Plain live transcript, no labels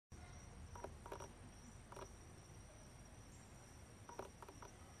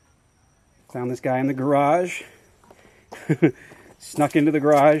Found this guy in the garage. Snuck into the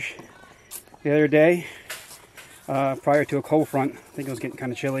garage the other day prior to a cold front. I think it was getting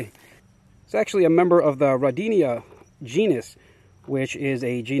kind of chilly. It's actually a member of the Rodinia genus, which is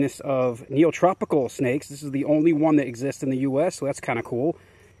a genus of neotropical snakes. This is the only one that exists in the US, so that's kind of cool.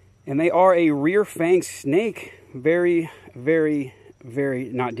 And they are a rear fang snake. Very, very, very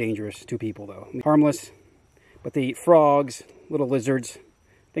not dangerous to people, though. Harmless, but they eat frogs, little lizards,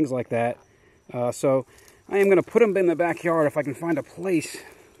 things like that. So I am going to put them in the backyard if I can find a place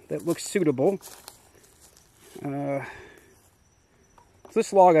that looks suitable.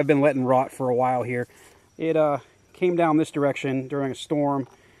 This log I've been letting rot for a while here. It came down this direction during a storm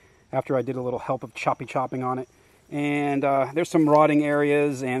after I did a little help of chopping on it. And there's some rotting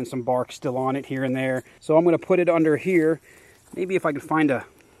areas and some bark still on it here and there. So I'm going to put it under here. Maybe if I can find a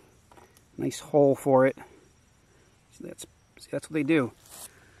nice hole for it. See, that's what they do.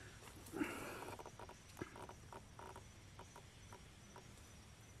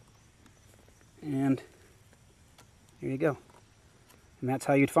 And here you go. And that's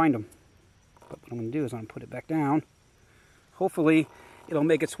how you'd find them. But what I'm going to do is I'm going to put it back down. Hopefully it'll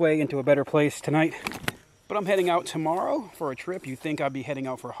make its way into a better place tonight. But I'm heading out tomorrow for a trip. You'd think I'd be heading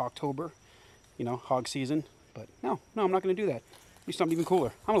out for Hogtober, you know, hog season. But no, I'm not going to do that. Do something even cooler.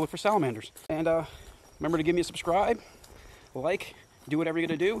 I'm going to look for salamanders. And remember to give me a subscribe, like, do whatever you're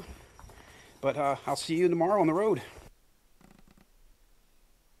going to do. But I'll see you tomorrow on the road.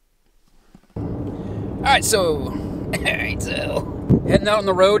 Alright, so heading out on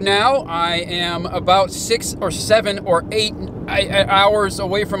the road now. I am about 6 or 7 or 8 hours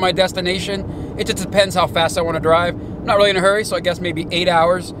away from my destination. It just depends how fast I want to drive. I'm not really in a hurry, so I guess maybe 8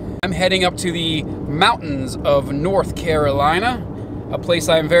 hours. I'm heading up to the mountains of North Carolina, a place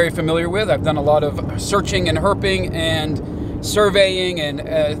I'm very familiar with. I've done a lot of searching and herping and surveying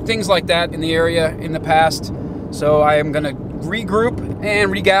and things like that in the area in the past. So I am going to regroup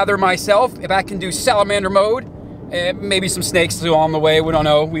and regather myself. If I can do salamander mode, maybe some snakes too on the way. We don't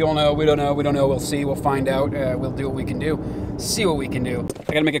know. We'll see. We'll find out. We'll do what we can do. See what we can do.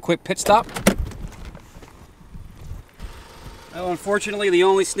 I gotta make a quick pit stop. Well, unfortunately, the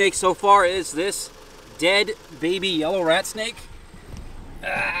only snake so far is this dead baby yellow rat snake.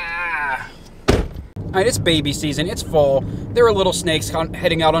 Alright, it's baby season. It's fall. There are little snakes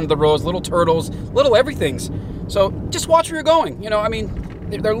heading out onto the roads, little turtles, little everythings. So just watch where you're going. You know, I mean,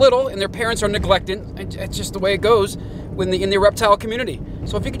 they're little and their parents are neglected. It's just the way it goes in the reptile community.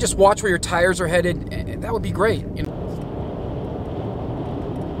 So if you could just watch where your tires are headed, that would be great. You know?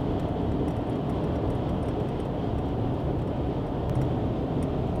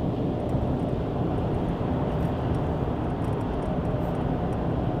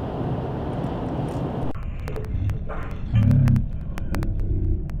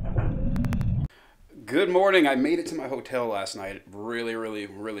 Good morning. I made it to my hotel last night really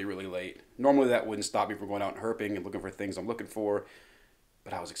late. Normally that wouldn't stop me from going out and herping and looking for things I'm looking for,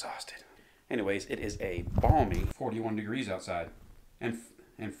 but I was exhausted. Anyways, it is a balmy 41 degrees outside and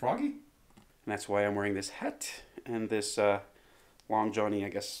froggy. And that's why I'm wearing this hat and this long johny, I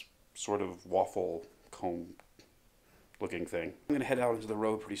guess, sort of waffle comb looking thing. I'm going to head out into the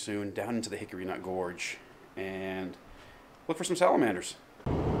road pretty soon, down into the Hickory Nut Gorge, and look for some salamanders.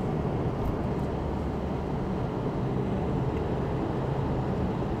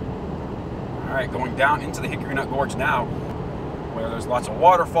 Alright, going down into the Hickory Nut Gorge now, where there's lots of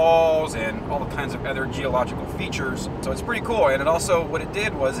waterfalls and all the kinds of other geological features. So it's pretty cool, and it also, what it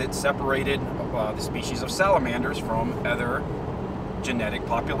did was it separated the species of salamanders from other genetic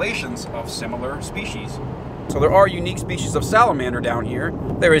populations of similar species. So there are unique species of salamander down here.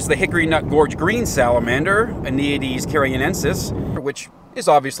 There is the Hickory Nut Gorge green salamander, Aeneades carianensis, which is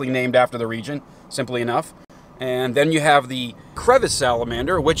obviously named after the region, simply enough. And then you have the Crevice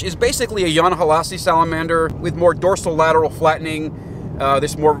Salamander, which is basically a Yanahalasi salamander with more dorsolateral flattening.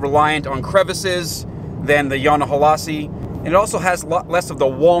 This more reliant on crevices than the Yanahalasi. And it also has a lot less of the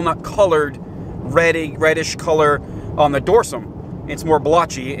walnut-colored, reddish color on the dorsum. It's more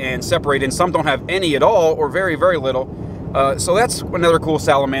blotchy and separated, and some don't have any at all, or very little. So that's another cool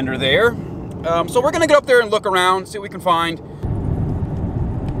salamander there. So we're going to get up there and look around, see what we can find.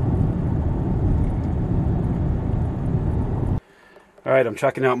 Alright, I'm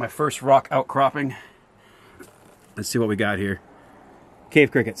checking out my first rock outcropping. Let's see what we got here.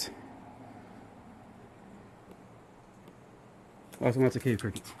 Cave crickets. Lots of cave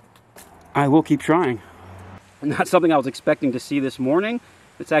crickets. I will keep trying. Not something I was expecting to see this morning.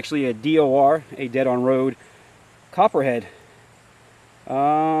 It's actually a DOR, a dead on road copperhead.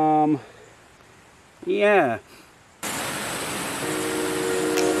 Yeah.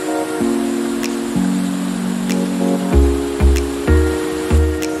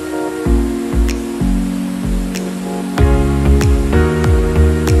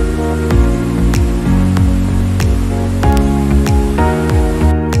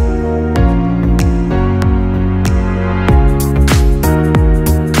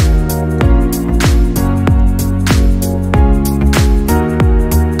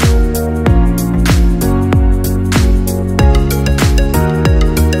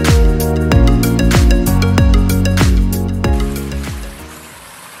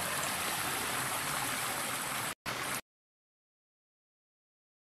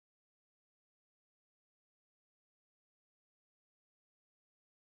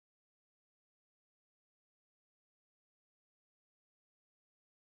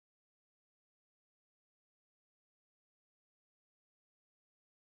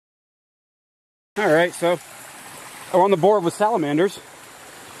 All right, so I'm on the board with salamanders.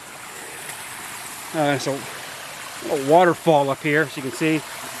 So a waterfall up here, as you can see.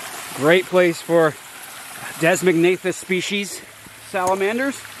 Great place for Desmognathus species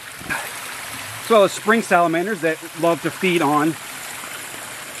salamanders, as well as spring salamanders that love to feed on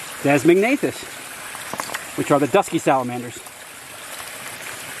Desmognathus, which are the dusky salamanders.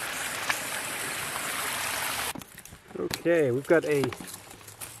 Okay, we've got a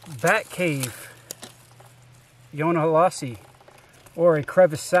bat cave Ionahalasi, or a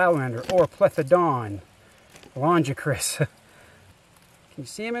crevice salamander, or plethodon longicris. Can you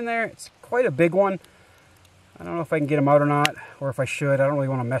see him in there? It's quite a big one. I don't know if I can get him out or not, or if I should. I don't really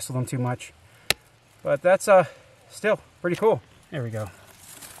want to mess with him too much. But that's still pretty cool. There we go.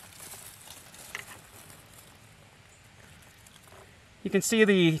 You can see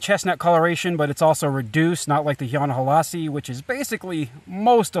the chestnut coloration, but it's also reduced, not like the Ionahalasi, which is basically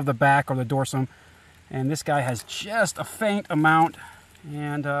most of the back or the dorsum. And this guy has just a faint amount,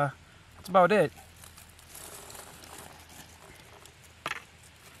 and that's about it.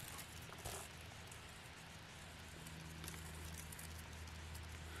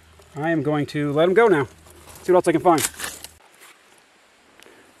 I am going to let him go now. See what else I can find.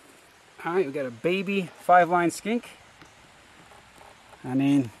 All right, we got a baby 5-line skink. I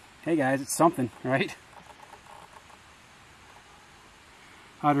mean, hey guys, it's something, right?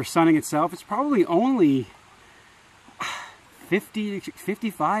 Outer sunning itself. It's probably only 50,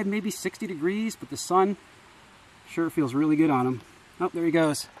 55, maybe 60 degrees, but the sun sure feels really good on him. Oh, there he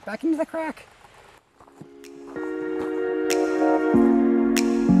goes. Back into the crack.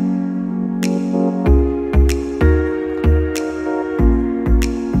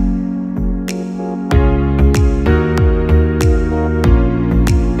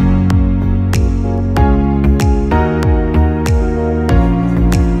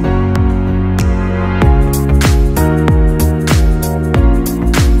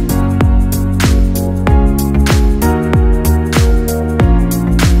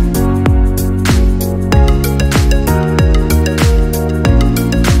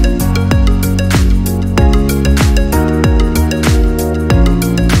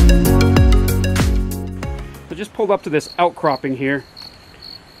 Pulled up to this outcropping here,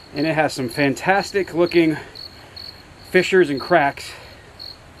 and it has some fantastic looking fissures and cracks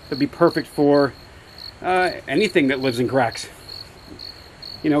that'd be perfect for anything that lives in cracks.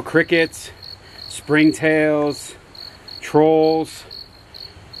 You know, crickets, springtails, trolls,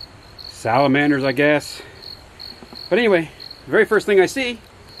 salamanders, I guess. But anyway, the very first thing I see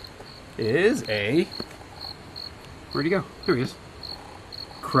is a, where'd he go? There he is.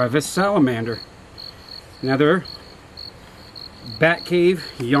 Crevice salamander. Another bat cave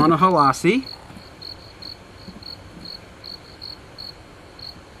Ionahalasi.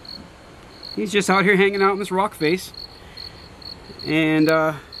 He's just out here hanging out in this rock face. And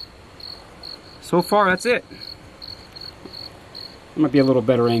so far that's it. There might be a little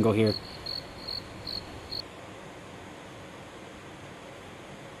better angle here.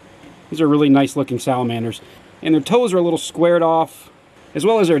 These are really nice looking salamanders. And their toes are a little squared off, as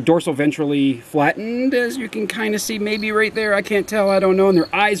well as they're dorsal ventrally flattened, as you can kind of see maybe right there. I can't tell, I don't know. And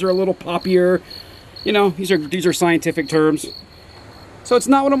their eyes are a little poppier. You know, these are scientific terms. So it's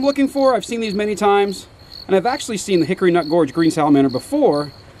not what I'm looking for. I've seen these many times. And I've actually seen the Hickory Nut Gorge green salamander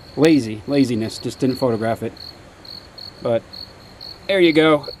before. Laziness, just didn't photograph it. But there you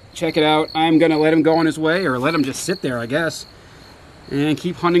go. Check it out. I'm going to let him go on his way, or let him just sit there, I guess, and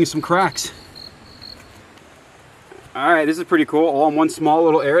keep hunting some cracks. Alright, this is pretty cool. All in one small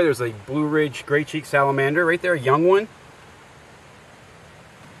little area. There's a Blue Ridge Gray Cheek Salamander right there, a young one.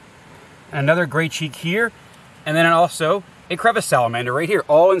 Another Gray Cheek here. And then also a Crevice Salamander right here,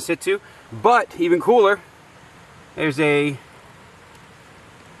 all in situ. But, even cooler, there's a,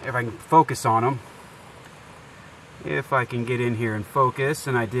 if I can focus on him, if I can get in here and focus,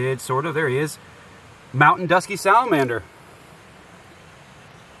 and I did, sort of, there he is, Mountain Dusky Salamander.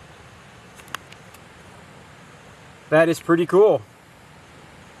 That is pretty cool.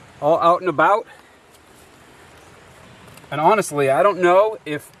 All out and about. And honestly, I don't know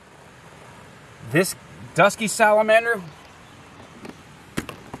if this dusky salamander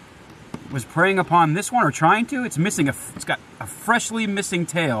was preying upon this one or trying to. It's missing it's got a freshly missing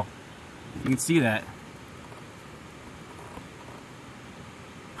tail. You can see that.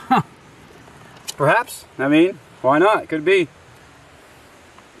 Huh. Perhaps. I mean, why not? Could be.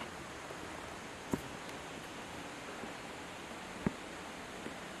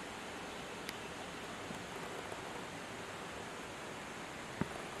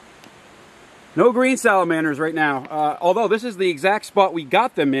 No green salamanders right now. Although this is the exact spot we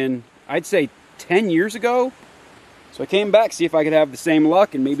got them in, I'd say 10 years ago. So I came back, see if I could have the same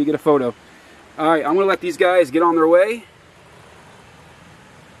luck and maybe get a photo. All right, I'm gonna let these guys get on their way.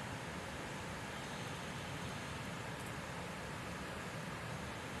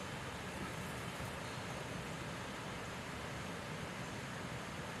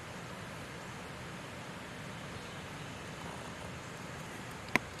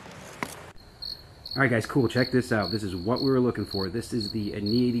 Alright guys, cool, check this out. This is what we were looking for. This is the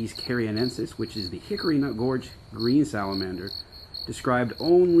Aeneades carianensis, which is the Hickory Nut Gorge green salamander, described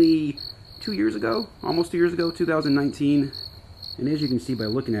only 2 years ago, almost 2 years ago, 2019. And as you can see by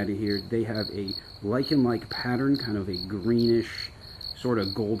looking at it here, they have a lichen-like pattern, kind of a greenish, sort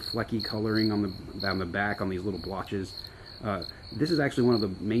of gold flecky coloring on the back on these little blotches. This is actually one of the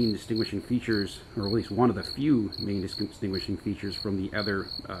main distinguishing features, or at least one of the few main distinguishing features from the other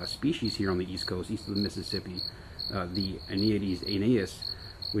species here on the East Coast, east of the Mississippi, the Aeneades aeneus,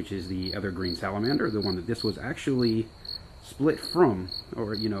 which is the other green salamander, the one that this was actually split from,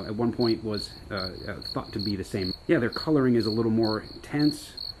 or, you know, at one point was thought to be the same. Yeah, their coloring is a little more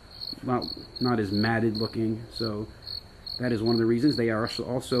intense, not as matted looking, so that is one of the reasons. They are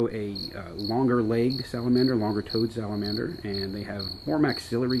also a longer-legged salamander, longer-toed salamander, and they have more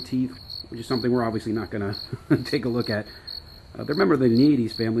maxillary teeth, which is something we're obviously not going to take a look at. They're a member of the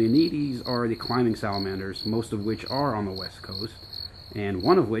Aeneades family. Aeneades are the climbing salamanders, most of which are on the west coast, and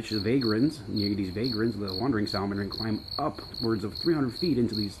one of which is vagrants, Aeneades vagrants, the wandering salamander, and climb upwards of 300 feet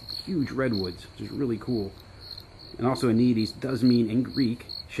into these huge redwoods, which is really cool. And also Aeneades does mean, in Greek,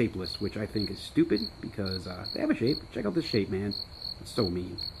 shapeless, which I think is stupid, because they have a shape. Check out this shape, man. It's so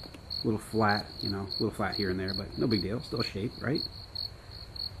mean. A little flat, you know, a little flat here and there, but no big deal. Still a shape, right?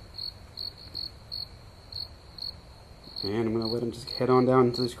 And I'm going to let him just head on down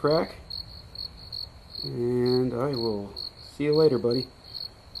into this crack. And I will see you later, buddy.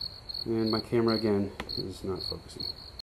 And my camera, again, is not focusing.